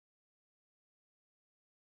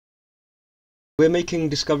We're making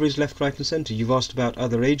discoveries left, right and centre. You've asked about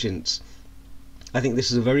other agents. I think this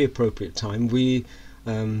is a very appropriate time. We,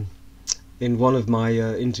 in one of my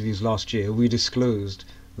interviews last year, we disclosed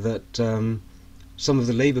that some of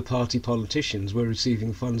the Labour Party politicians were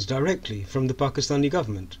receiving funds directly from the Pakistani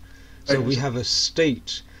government. So we have a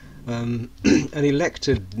state, an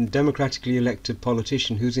elected, democratically elected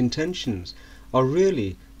politician whose intentions are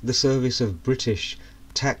really the service of British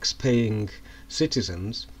tax-paying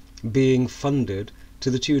citizens being funded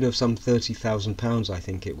to the tune of some £30,000, I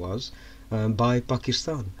think it was, by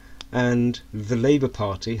Pakistan. And the Labour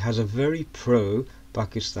Party has a very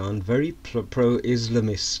pro-Pakistan, very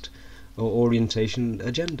pro-Islamist orientation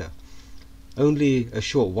agenda. Only a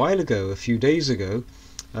short while ago, a few days ago,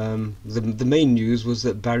 the main news was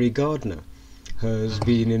that Barry Gardiner has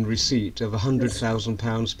been in receipt of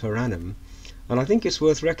 £100,000 per annum, and I think it's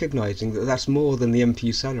worth recognising that that's more than the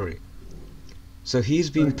MP salary. So he's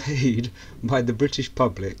been paid by the British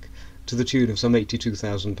public to the tune of some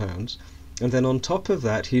 £82,000, and then on top of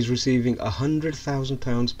that he's receiving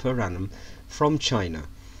 £100,000 per annum from China,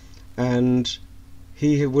 and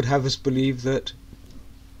he would have us believe that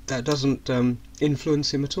that doesn't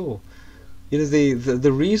influence him at all. You know,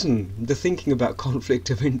 the reason, the thinking about conflict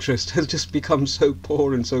of interest has just become so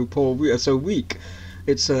poor and so weak.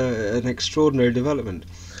 It's an extraordinary development.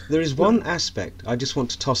 There is one aspect I just want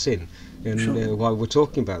to toss in while we're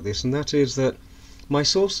talking about this, and that is that my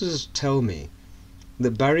sources tell me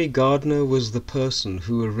that Barry Gardiner was the person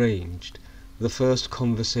who arranged the first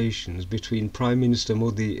conversations between Prime Minister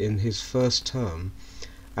Modi in his first term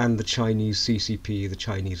and the Chinese CCP, the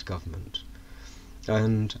Chinese government.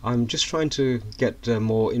 And I'm just trying to get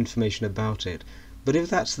more information about it. But if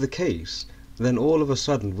that's the case, then all of a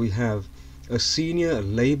sudden we have a senior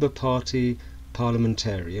Labour Party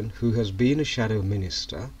parliamentarian who has been a shadow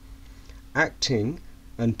minister, acting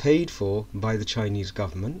and paid for by the Chinese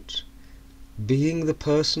government, being the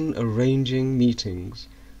person arranging meetings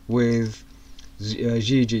with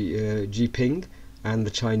Xi Jinping and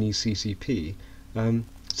the Chinese CCP,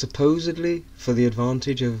 supposedly for the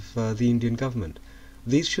advantage of the Indian government.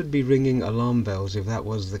 These should be ringing alarm bells if that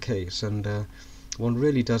was the case, and one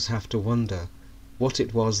really does have to wonder what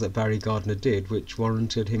it was that Barry Gardiner did which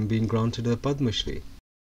warranted him being granted a Padma Shri.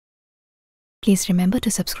 Please remember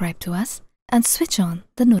to subscribe to us and switch on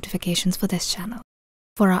the notifications for this channel.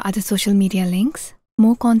 For our other social media links,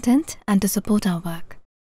 more content and to support our work,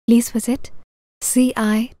 please visit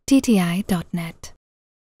citti.net.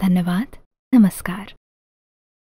 Dhanyavad. Namaskar.